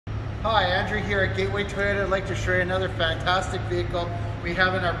Hi, Andrew here at Gateway Toyota. I'd like to show you another fantastic vehicle we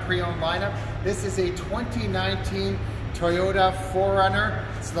have in our pre-owned lineup. This is a 2019 Toyota 4Runner.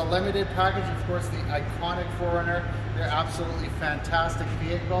 It's the limited package, of course, the iconic 4Runner. They're absolutely fantastic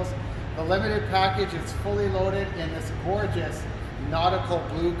vehicles. The limited package is fully loaded in this gorgeous nautical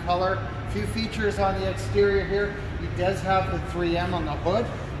blue color. A few features on the exterior here. It does have the 3M on the hood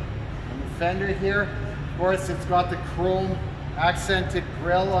and the fender here. Of course, it's got the chrome accented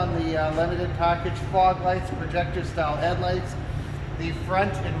grille on the limited package, fog lights, projector style headlights, the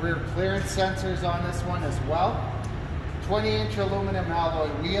front and rear clearance sensors on this one as well. 20-inch aluminum alloy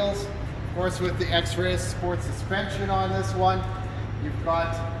wheels, of course with the X-Rays sport suspension on this one. You've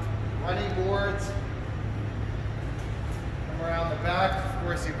got running boards. Come around the back, of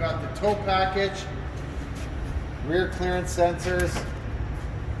course you've got the tow package, rear clearance sensors.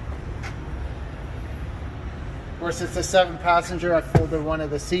 Of course, it's a 7-passenger. I folded one of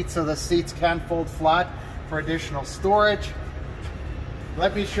the seats so the seats can fold flat for additional storage.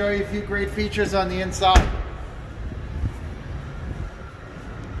 Let me show you a few great features on the inside.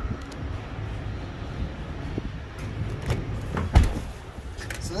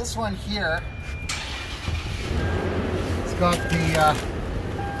 So this one here, it's got the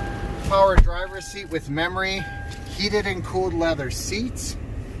power driver's seat with memory, heated and cooled leather seats.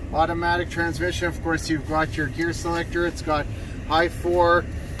 Automatic transmission, of course you've got your gear selector. It's got high 4,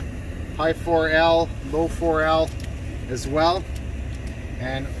 high 4L, low 4L as well,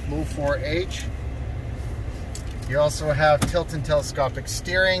 and low 4H. You also have tilt and telescopic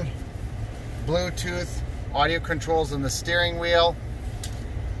steering, Bluetooth, audio controls on the steering wheel,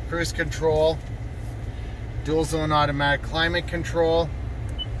 cruise control, dual zone automatic climate control,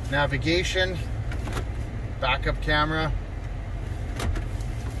 navigation, backup camera.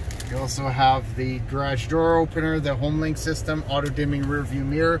 You also have the garage door opener, the home link system, auto dimming rear view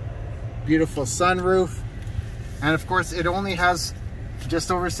mirror, beautiful sunroof, and of course it only has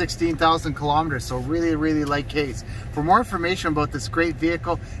just over 16,000 kilometers, so really light case. For more information about this great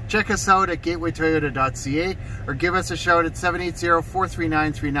vehicle, check us out at gatewaytoyota.ca or give us a shout at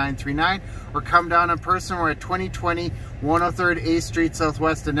 780-439-3939 or come down in person. We're at 2020 103rd A Street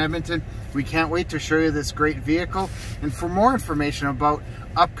Southwest in Edmonton. We can't wait to show you this great vehicle. And for more information about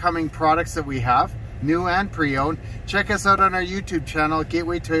upcoming products that we have, new and pre-owned, check us out on our YouTube channel,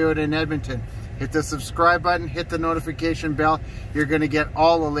 Gateway Toyota in Edmonton. Hit the subscribe button, hit the notification bell. You're going to get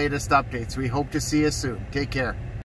all the latest updates. We hope to see you soon. Take care.